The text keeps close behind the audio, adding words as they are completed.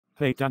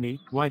Hey Danny,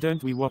 why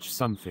don't we watch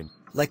something?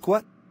 Like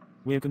what?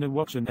 We're gonna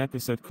watch an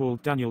episode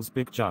called Daniel's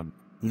Big Jump.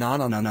 No.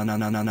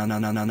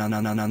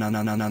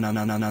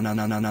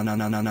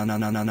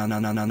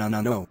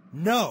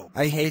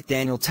 I hate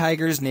Daniel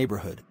Tiger's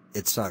Neighborhood.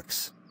 It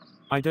sucks.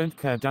 I don't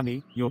care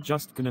Danny, you're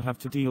just gonna have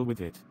to deal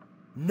with it.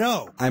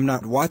 No, I'm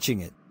not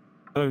watching it.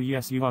 Oh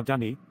yes you are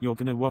Danny, you're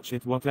gonna watch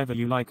it whatever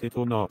you like it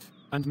or not.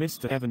 And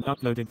Mr. Evan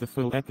uploaded the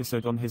full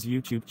episode on his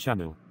YouTube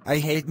channel. I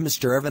hate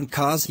Mr. Evan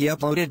cause he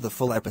uploaded the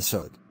full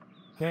episode.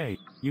 Hey,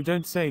 you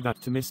don't say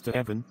that to Mr.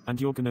 Evan,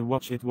 and you're gonna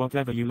watch it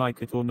whatever you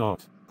like it or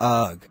not.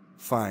 Ugh,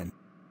 fine.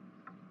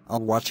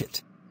 I'll watch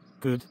it.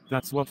 Good,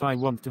 that's what I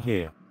want to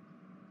hear.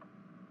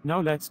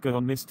 Now let's go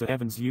on Mr.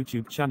 Evan's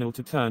YouTube channel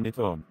to turn it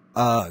on.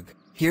 Ugh,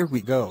 here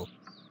we go.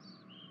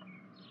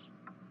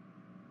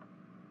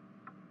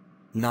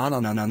 No.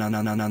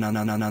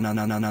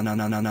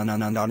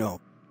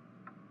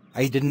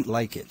 I didn't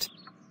like it.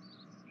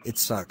 It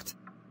sucked.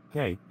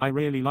 Hey, I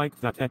really liked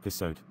that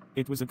episode.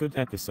 It was a good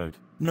episode.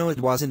 No,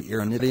 it wasn't. You're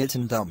an idiot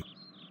and dumb.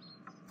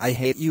 I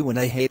hate you and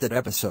I hate that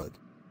episode.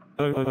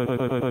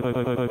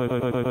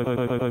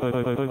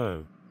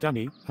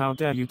 Danny, how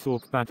dare you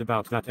talk bad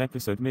about that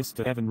episode,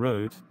 Mr. Evan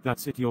Road?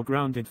 That's it, you're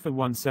grounded for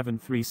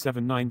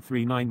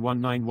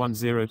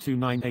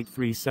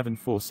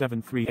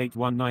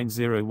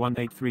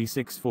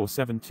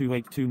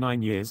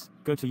 173793919102983747381901836472829 years.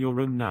 Go to your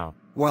room now.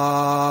 Wah.